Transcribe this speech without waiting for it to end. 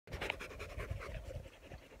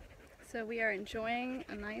So we are enjoying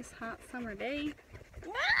a nice hot summer day.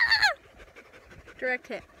 Ah! Direct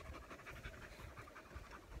hit.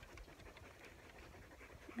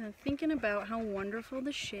 And I'm thinking about how wonderful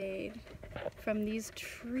the shade from these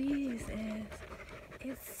trees is.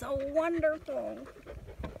 It's so wonderful.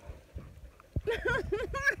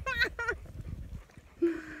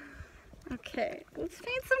 Okay, let's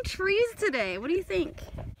paint some trees today. What do you think?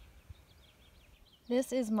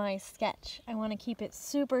 This is my sketch. I want to keep it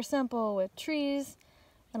super simple with trees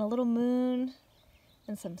and a little moon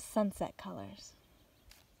and some sunset colors.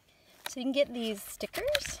 So you can get these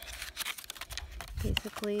stickers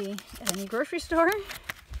basically at any grocery store.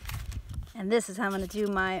 And this is how I'm going to do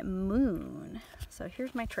my moon. So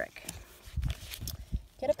here's my trick.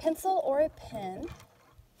 Get a pencil or a pen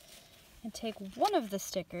and take one of the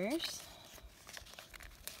stickers,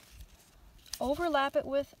 overlap it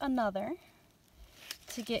with another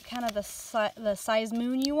to get kind of the size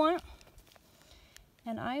moon you want.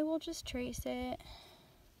 And I will just trace it.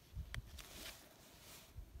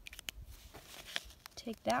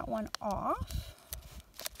 Take that one off.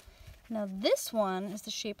 Now this one is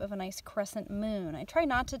the shape of a nice crescent moon. I try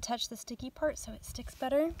not to touch the sticky part so it sticks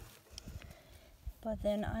better. But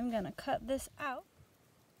then I'm gonna cut this out.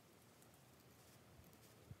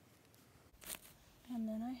 And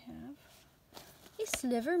then I have a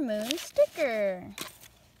sliver moon sticker.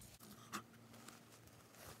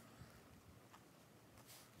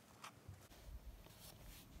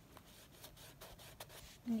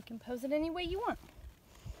 And you can pose it any way you want.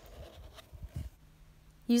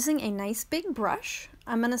 Using a nice big brush,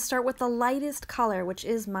 I'm going to start with the lightest color, which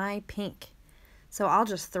is my pink. So I'll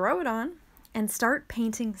just throw it on and start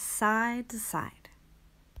painting side to side.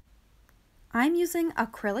 I'm using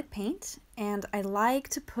acrylic paint, and I like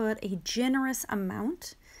to put a generous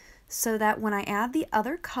amount so that when I add the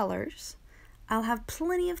other colors, I'll have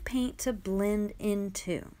plenty of paint to blend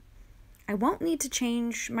into. I won't need to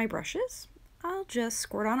change my brushes. I'll just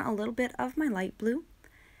squirt on a little bit of my light blue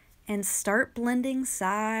and start blending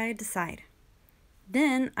side to side.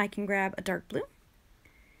 Then I can grab a dark blue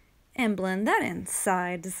and blend that in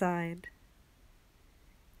side to side.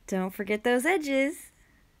 Don't forget those edges.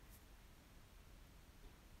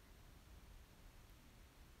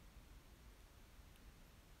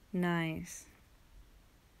 Nice.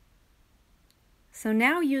 So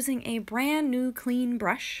now using a brand new clean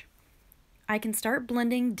brush, I can start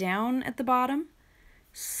blending down at the bottom,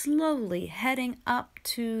 slowly heading up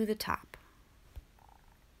to the top.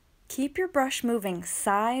 Keep your brush moving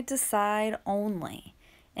side to side only.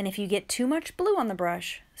 And if you get too much blue on the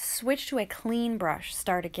brush, switch to a clean brush.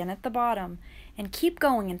 Start again at the bottom and keep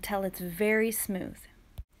going until it's very smooth.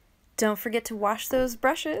 Don't forget to wash those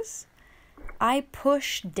brushes. I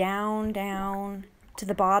push down to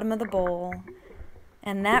the bottom of the bowl,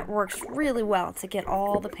 and that works really well to get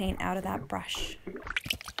all the paint out of that brush.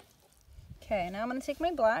 Okay, now I'm going to take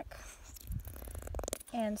my black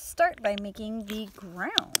and start by making the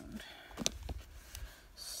ground.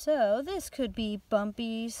 So this could be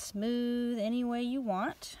bumpy, smooth, any way you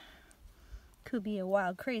want. Could be a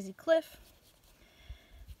wild, crazy cliff.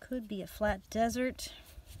 Could be a flat desert.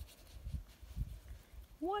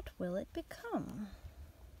 What will it become?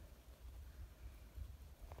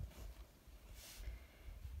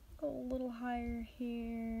 Go a little higher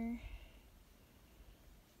here.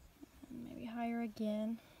 And maybe higher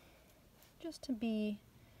again. Just to be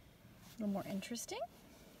a little more interesting.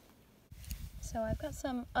 So I've got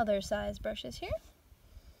some other size brushes here.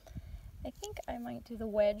 I think I might do the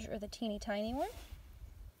wedge or the teeny tiny one.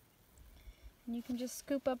 And you can just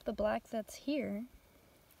scoop up the black that's here.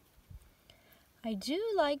 I do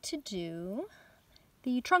like to do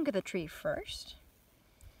the trunk of the tree first.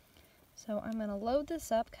 So I'm going to load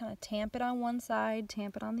this up, kind of tamp it on one side,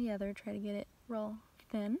 tamp it on the other, try to get it real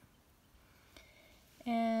thin.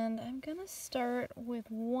 And I'm going to start with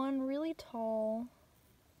one really tall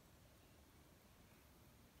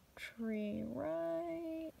tree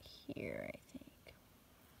right here, I think.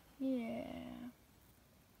 Yeah.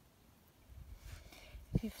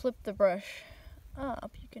 If you flip the brush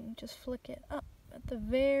up, you can just flick it up at the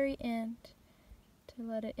very end to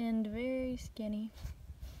let it end very skinny.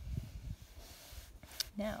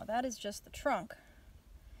 Now that is just the trunk.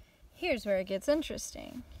 Here's where it gets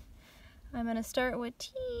interesting. I'm going to start with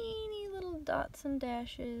teeny little dots and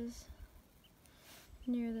dashes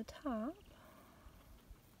near the top.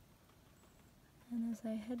 And as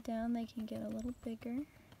I head down, they can get a little bigger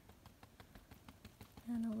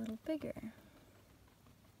and a little bigger.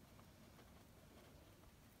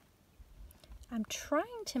 I'm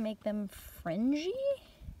trying to make them fringy,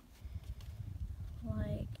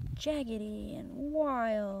 like jaggedy and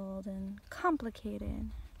wild and complicated.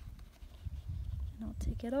 And I'll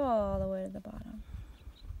take it all the way to the bottom.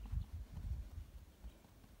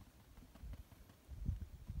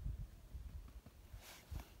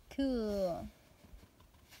 Cool.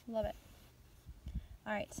 Love it.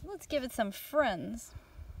 Alright, so let's give it some friends.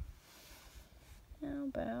 How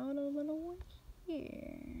about a little one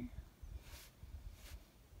here?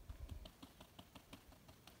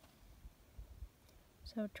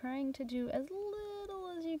 So trying to do as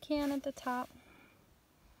little as you can at the top.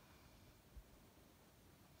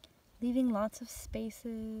 Leaving lots of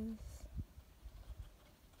spaces.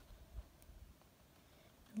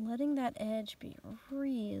 And letting that edge be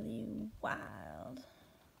really wild.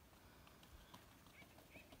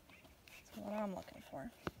 That's what I'm looking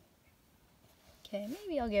for. Okay,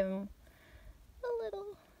 maybe I'll give him a little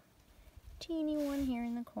teeny one here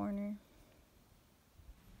in the corner.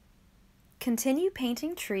 Continue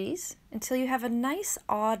painting trees until you have a nice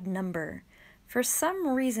odd number. For some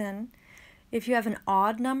reason, if you have an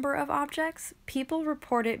odd number of objects, people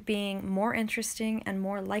report it being more interesting and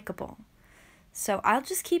more likable. So I'll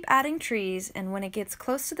just keep adding trees, and when it gets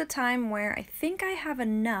close to the time where I think I have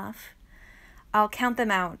enough, I'll count them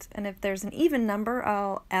out, and if there's an even number,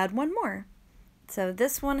 I'll add one more. So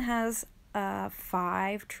this one has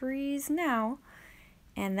 5 trees now,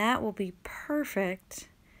 and that will be perfect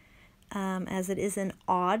as it is an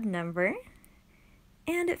odd number,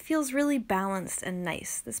 and it feels really balanced and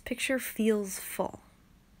nice. This picture feels full.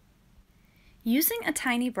 Using a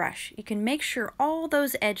tiny brush, you can make sure all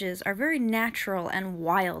those edges are very natural and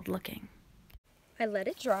wild looking. I let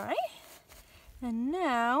it dry, and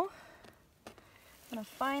now I'm going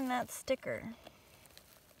to find that sticker.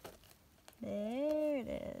 There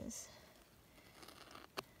it is.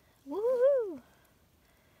 Woohoo!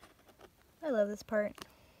 I love this part.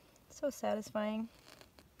 So satisfying.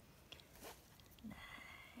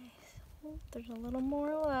 Nice. Oh, there's a little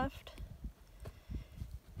more left.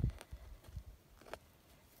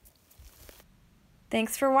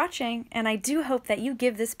 Thanks for watching, and I do hope that you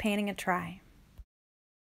give this painting a try.